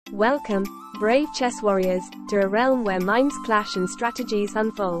Welcome, brave chess warriors, to a realm where minds clash and strategies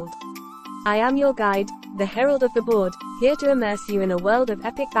unfold. I am your guide, the herald of the board, here to immerse you in a world of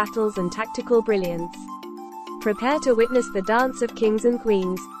epic battles and tactical brilliance. Prepare to witness the dance of kings and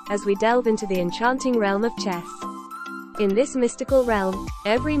queens, as we delve into the enchanting realm of chess. In this mystical realm,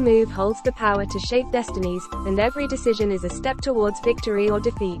 every move holds the power to shape destinies, and every decision is a step towards victory or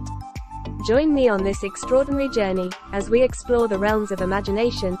defeat. Join me on this extraordinary journey, as we explore the realms of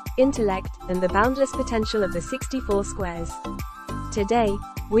imagination, intellect, and the boundless potential of the 64 squares. Today,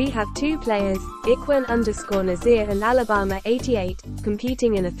 we have two players, Iquan_Nazir and Alabama88,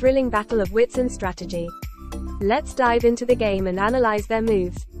 competing in a thrilling battle of wits and strategy. Let's dive into the game and analyze their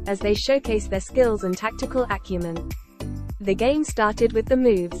moves, as they showcase their skills and tactical acumen. The game started with the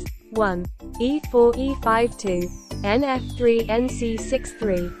moves: 1. E4 E5 2, Nf3 Nc6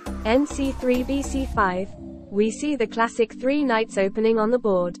 3, Nc3 Bc5. We see the classic three knights opening on the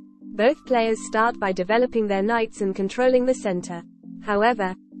board. Both players start by developing their knights and controlling the center.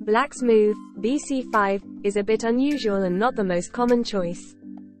 However, Black's move, Bc5, is a bit unusual and not the most common choice.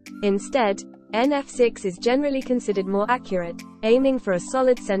 Instead, Nf6 is generally considered more accurate, aiming for a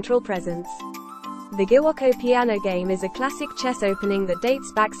solid central presence. The Giuoco piano game is a classic chess opening that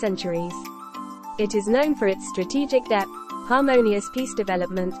dates back centuries. It is known for its strategic depth, harmonious piece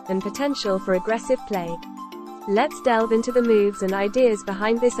development, and potential for aggressive play. Let's delve into the moves and ideas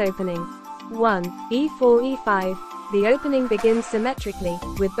behind this opening. 1. E4 E5. The opening begins symmetrically,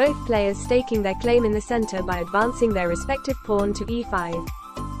 with both players staking their claim in the center by advancing their respective pawn to E5.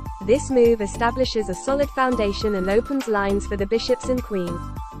 This move establishes a solid foundation and opens lines for the bishops and queen.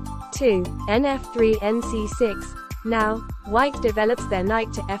 2. Nf3 Nc6. Now, White develops their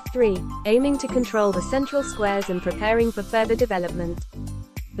knight to F3, aiming to control the central squares and preparing for further development.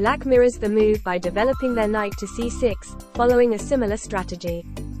 Black mirrors the move by developing their knight to C6, following a similar strategy.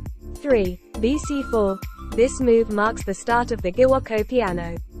 3. Bc4. This move marks the start of the Giuoco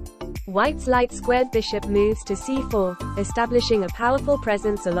piano. White's light squared bishop moves to C4, establishing a powerful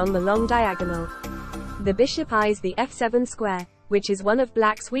presence along the long diagonal. The bishop eyes the F7 square, which is one of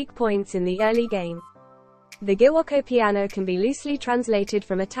Black's weak points in the early game. The Giuoco piano can be loosely translated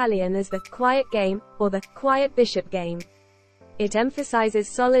from Italian as the quiet game, or the quiet bishop game. It emphasizes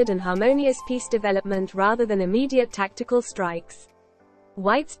solid and harmonious piece development rather than immediate tactical strikes.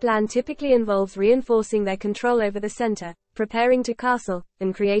 White's plan typically involves reinforcing their control over the center, preparing to castle,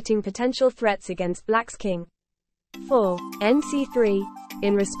 and creating potential threats against Black's king. 4. Nc3.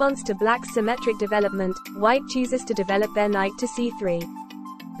 In response to Black's symmetric development, White chooses to develop their knight to C3.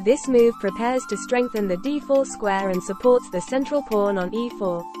 This move prepares to strengthen the D4 square and supports the central pawn on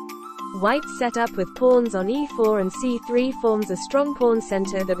E4. White's setup with pawns on E4 and C3 forms a strong pawn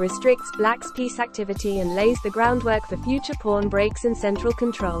center that restricts Black's piece activity and lays the groundwork for future pawn breaks and central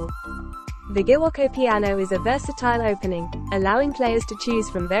control. The Giuoco piano is a versatile opening, allowing players to choose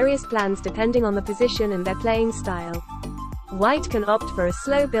from various plans depending on the position and their playing style. White can opt for a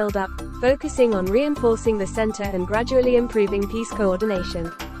slow build-up, focusing on reinforcing the center and gradually improving piece coordination.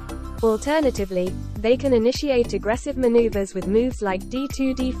 Alternatively, they can initiate aggressive maneuvers with moves like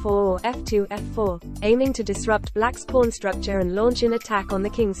D2 D4 or F2 F4, aiming to disrupt Black's pawn structure and launch an attack on the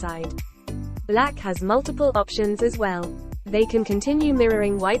kingside. Black has multiple options as well. They can continue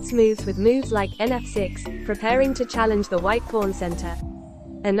mirroring White's moves with moves like Nf6, preparing to challenge the White pawn center.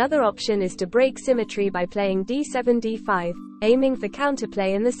 Another option is to break symmetry by playing D7 D5, aiming for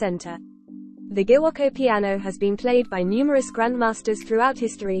counterplay in the center. The Giuoco piano has been played by numerous grandmasters throughout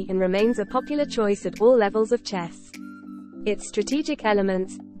history and remains a popular choice at all levels of chess. Its strategic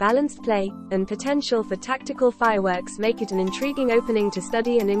elements, balanced play, and potential for tactical fireworks make it an intriguing opening to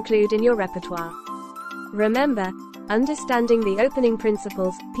study and include in your repertoire. Remember, understanding the opening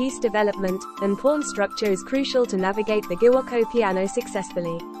principles, piece development, and pawn structure is crucial to navigate the Giuoco piano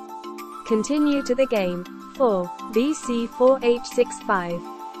successfully. Continue to the game. 4. Bc4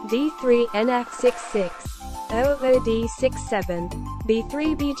 H6 D3 Nf6 OOD6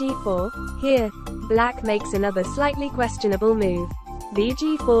 B3 Bg4. Here, Black makes another slightly questionable move.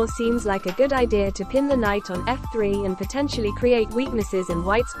 Bg4 seems like a good idea to pin the knight on F3 and potentially create weaknesses in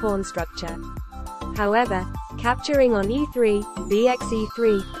White's pawn structure. However, capturing on E3,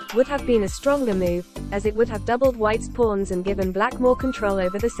 Bxe3, would have been a stronger move, as it would have doubled White's pawns and given Black more control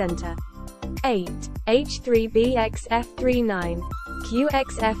over the center. 8. H3 Bx F3 9. Qx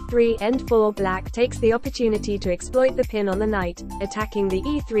F3 End 4. Black takes the opportunity to exploit the pin on the knight, attacking the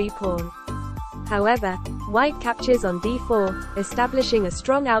E3 pawn. However, White captures on D4, establishing a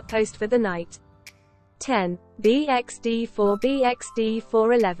strong outpost for the knight. 10. Bx D4 Bx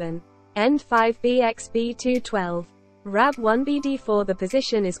D4 11. End 5 Bx B2 12. Rab 1 bd4. The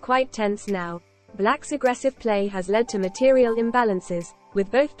position is quite tense now. Black's aggressive play has led to material imbalances,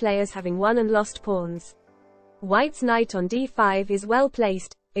 with both players having won and lost pawns. White's knight on d5 is well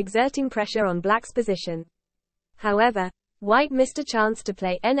placed, exerting pressure on Black's position. However, White missed a chance to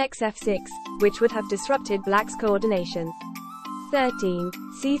play nxf6, which would have disrupted Black's coordination. 13.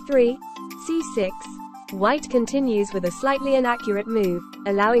 c3, c6. White continues with a slightly inaccurate move,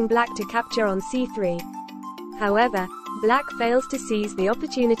 allowing Black to capture on c3. However, Black fails to seize the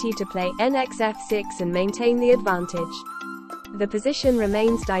opportunity to play nxf6 and maintain the advantage. The position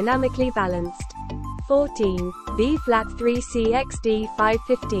remains dynamically balanced. 14. b flat 3 cxd 5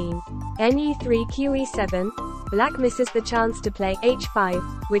 15. ne3 qe7. Black misses the chance to play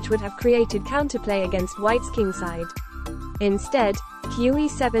h5, which would have created counterplay against White's kingside. Instead,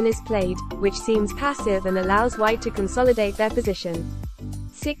 qe7 is played, which seems passive and allows White to consolidate their position.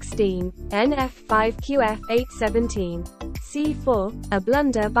 16. nf5 qf8 17. c4, a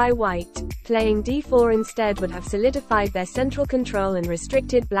blunder by White. Playing d4 instead would have solidified their central control and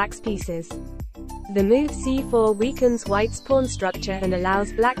restricted Black's pieces. The move c4 weakens White's pawn structure and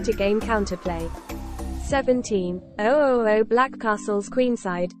allows Black to gain counterplay. 17. 000 Black castles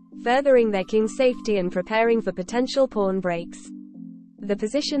queenside, furthering their king's safety and preparing for potential pawn breaks. The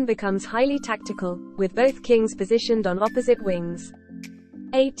position becomes highly tactical, with both kings positioned on opposite wings.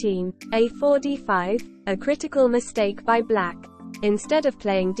 18. a4 d5, a critical mistake by Black. Instead of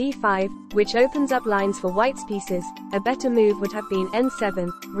playing d5, which opens up lines for White's pieces, a better move would have been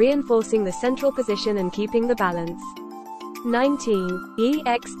n7, reinforcing the central position and keeping the balance. 19.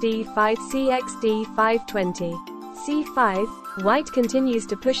 exd5 cxd5 20. c5, White continues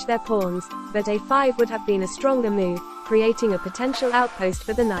to push their pawns, but a5 would have been a stronger move, creating a potential outpost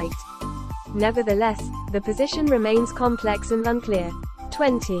for the knight. Nevertheless, the position remains complex and unclear.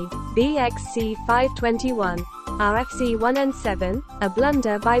 20. bxc5 21. rfc1 n7, a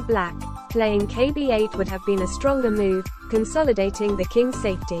blunder by Black. Playing kb8 would have been a stronger move, consolidating the king's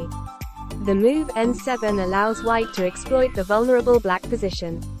safety. The move n7 allows White to exploit the vulnerable Black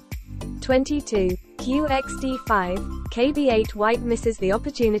position. 22. qxd5, kb8. White misses the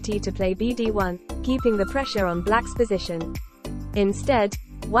opportunity to play bd1, keeping the pressure on Black's position. Instead,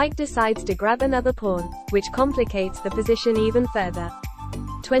 White decides to grab another pawn, which complicates the position even further.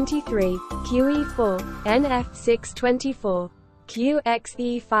 23. qe4, nf6 24.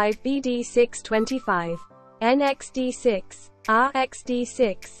 qxe5 bd6 25. nxd6,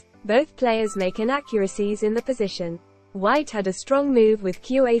 rxd6. Both players make inaccuracies in the position. White had a strong move with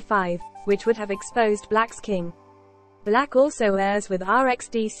qa5, which would have exposed Black's king. Black also errs with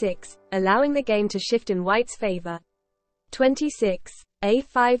rxd6, allowing the game to shift in White's favor. 26.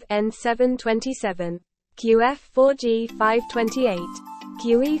 a5 n7 27. qf4 g5 28.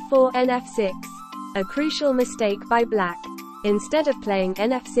 qe4 nf6. A crucial mistake by Black. Instead of playing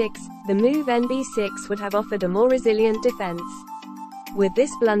nf6, the move nb6 would have offered a more resilient defense. With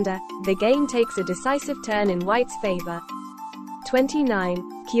this blunder, the game takes a decisive turn in White's favor. 29.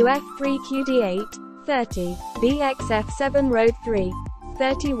 qf3 qd8 30. bxf7 road 3.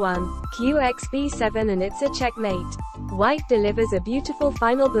 31. qxb7 and it's a checkmate. White delivers a beautiful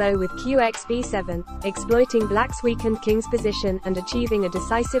final blow with qxb7, exploiting Black's weakened king's position and achieving a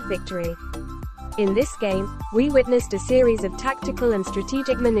decisive victory. In this game, we witnessed a series of tactical and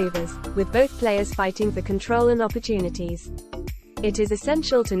strategic maneuvers, with both players fighting for control and opportunities. It is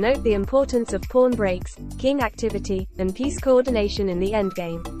essential to note the importance of pawn breaks, king activity, and piece coordination in the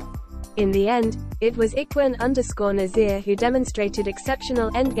endgame. In the end, it was Ikhwan_Nazir who demonstrated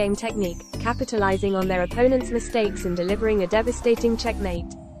exceptional endgame technique, capitalizing on their opponent's mistakes and delivering a devastating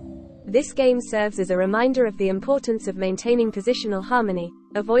checkmate. This game serves as a reminder of the importance of maintaining positional harmony,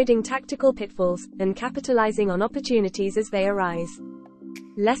 avoiding tactical pitfalls, and capitalizing on opportunities as they arise.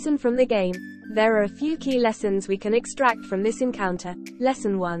 Lesson from the game. There are a few key lessons we can extract from this encounter.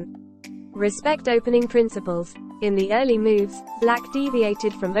 Lesson 1. Respect opening principles. In the early moves, Black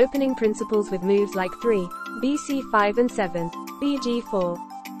deviated from opening principles with moves like 3, bc5 and 7, bg4.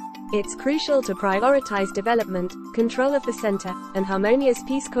 It's crucial to prioritize development, control of the center, and harmonious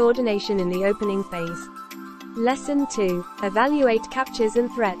piece coordination in the opening phase. Lesson 2. Evaluate captures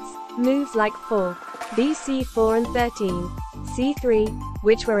and threats. Moves like 4, bc4 and 13, c3,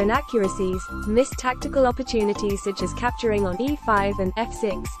 which were inaccuracies, missed tactical opportunities such as capturing on e5 and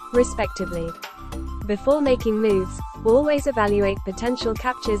f6, respectively. Before making moves, always evaluate potential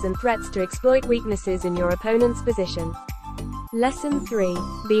captures and threats to exploit weaknesses in your opponent's position. Lesson 3.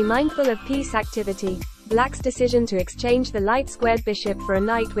 Be mindful of piece activity. Black's decision to exchange the light-squared bishop for a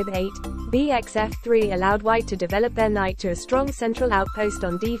knight with 8, bxf3 allowed White to develop their knight to a strong central outpost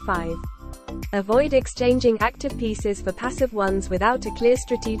on d5. Avoid exchanging active pieces for passive ones without a clear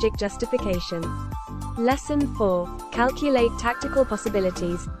strategic justification. Lesson 4. Calculate tactical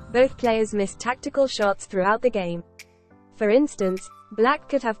possibilities. Both players miss tactical shots throughout the game. For instance, black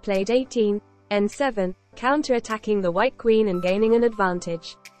could have played 18, n7, counter-attacking the white queen and gaining an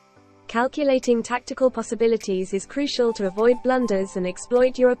advantage. Calculating tactical possibilities is crucial to avoid blunders and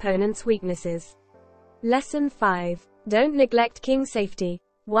exploit your opponent's weaknesses. Lesson 5. Don't neglect king safety.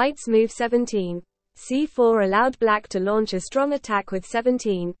 White's move 17. c4 allowed black to launch a strong attack with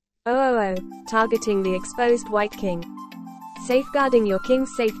 17, targeting the exposed white king. Safeguarding your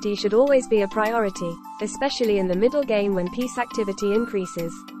king's safety should always be a priority, especially in the middle game when piece activity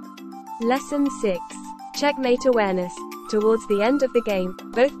increases. Lesson 6. Checkmate awareness. Towards the end of the game,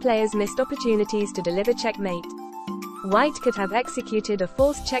 both players missed opportunities to deliver checkmate. White could have executed a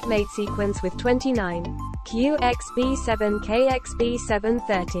forced checkmate sequence with 29. Qxb7 Kxb7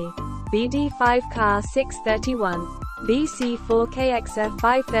 30. Bd5 Car6 31. Bc4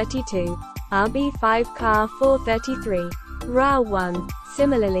 Kxf5 32. Rb5 Car4 33. Ra1.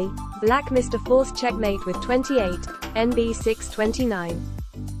 Similarly, black missed a forced checkmate with 28. Nb6 29.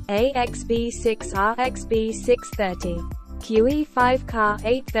 Axb6 Rxb6 30. Qe5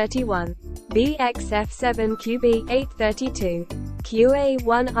 Car8 31. Bxf7 Qb8 32.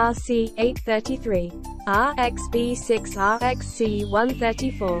 Qa1 Rc8 33. Rxb6 Rxc1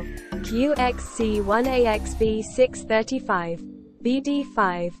 34. Qxc1 Axb6 35.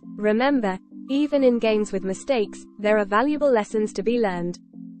 Bd5. Remember, even in games with mistakes, there are valuable lessons to be learned.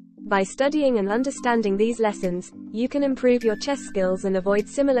 By studying and understanding these lessons, you can improve your chess skills and avoid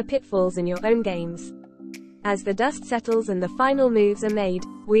similar pitfalls in your own games. As the dust settles and the final moves are made,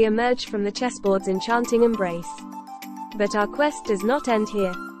 we emerge from the chessboard's enchanting embrace. But our quest does not end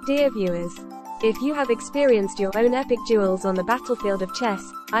here, dear viewers. If you have experienced your own epic duels on the battlefield of chess,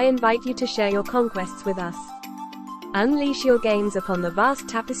 I invite you to share your conquests with us. Unleash your games upon the vast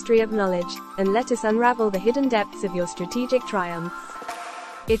tapestry of knowledge, and let us unravel the hidden depths of your strategic triumphs.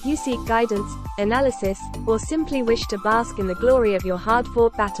 If you seek guidance, analysis, or simply wish to bask in the glory of your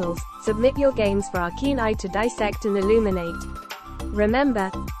hard-fought battles, submit your games for our keen eye to dissect and illuminate.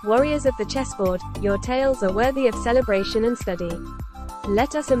 Remember, warriors of the chessboard, your tales are worthy of celebration and study.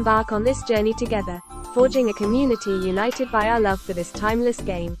 Let us embark on this journey together, forging a community united by our love for this timeless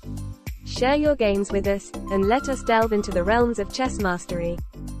game. Share your games with us, and let us delve into the realms of chess mastery.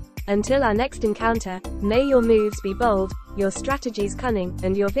 Until our next encounter, may your moves be bold, your strategies cunning,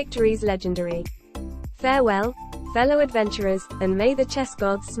 and your victories legendary. Farewell, fellow adventurers, and may the chess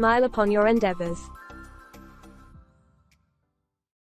gods smile upon your endeavors.